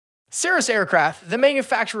Cirrus Aircraft, the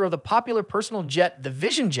manufacturer of the popular personal jet, the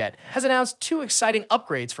Vision Jet, has announced two exciting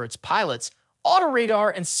upgrades for its pilots: Auto Radar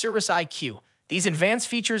and Cirrus IQ. These advanced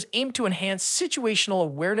features aim to enhance situational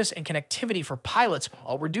awareness and connectivity for pilots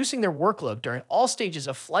while reducing their workload during all stages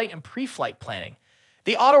of flight and pre-flight planning.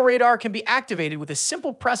 The Auto Radar can be activated with a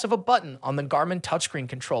simple press of a button on the Garmin touchscreen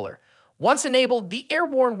controller. Once enabled, the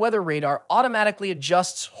airborne weather radar automatically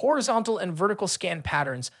adjusts horizontal and vertical scan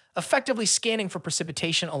patterns, effectively scanning for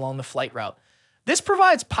precipitation along the flight route. This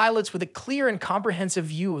provides pilots with a clear and comprehensive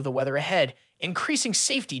view of the weather ahead, increasing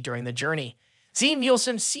safety during the journey. Zine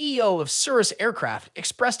Nielsen, CEO of Cirrus Aircraft,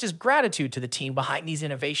 expressed his gratitude to the team behind these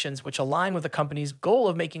innovations, which align with the company's goal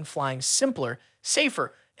of making flying simpler,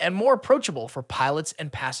 safer, and more approachable for pilots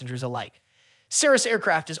and passengers alike. Cirrus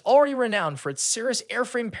Aircraft is already renowned for its Cirrus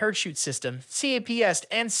airframe parachute system, CAPS,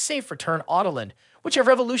 and Safe Return Autoland, which have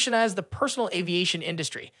revolutionized the personal aviation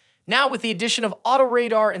industry. Now, with the addition of Auto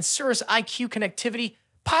Radar and Cirrus IQ connectivity,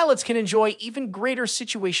 pilots can enjoy even greater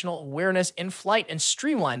situational awareness in flight and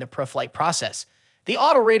streamline the pre-flight process. The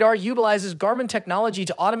Auto Radar utilizes Garmin technology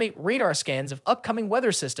to automate radar scans of upcoming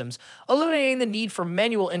weather systems, eliminating the need for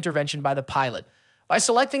manual intervention by the pilot. By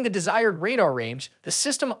selecting the desired radar range, the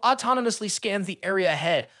system autonomously scans the area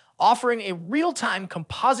ahead, offering a real-time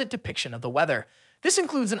composite depiction of the weather. This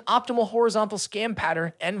includes an optimal horizontal scan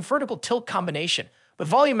pattern and vertical tilt combination, with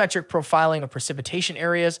volumetric profiling of precipitation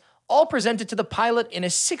areas, all presented to the pilot in a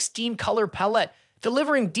 16-color palette,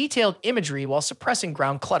 delivering detailed imagery while suppressing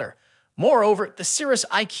ground clutter. Moreover, the Cirrus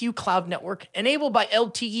IQ Cloud Network, enabled by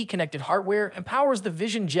LTE-connected hardware, empowers the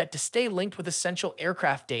Vision Jet to stay linked with essential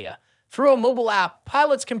aircraft data. Through a mobile app,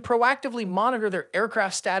 pilots can proactively monitor their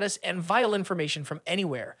aircraft status and vital information from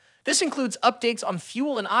anywhere. This includes updates on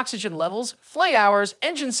fuel and oxygen levels, flight hours,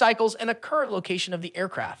 engine cycles, and the current location of the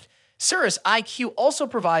aircraft. Cirrus IQ also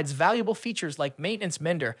provides valuable features like Maintenance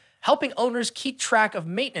Mender, helping owners keep track of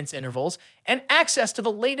maintenance intervals, and access to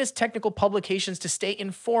the latest technical publications to stay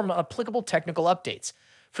informed on applicable technical updates.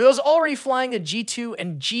 For those already flying the G2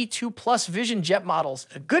 and G2 Plus Vision Jet models,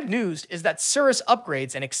 the good news is that Cirrus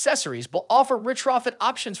upgrades and accessories will offer retrofit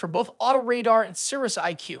options for both Auto Radar and Cirrus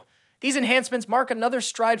IQ. These enhancements mark another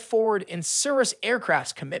stride forward in Cirrus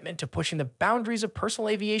Aircraft's commitment to pushing the boundaries of personal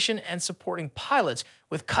aviation and supporting pilots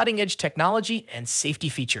with cutting-edge technology and safety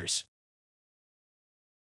features.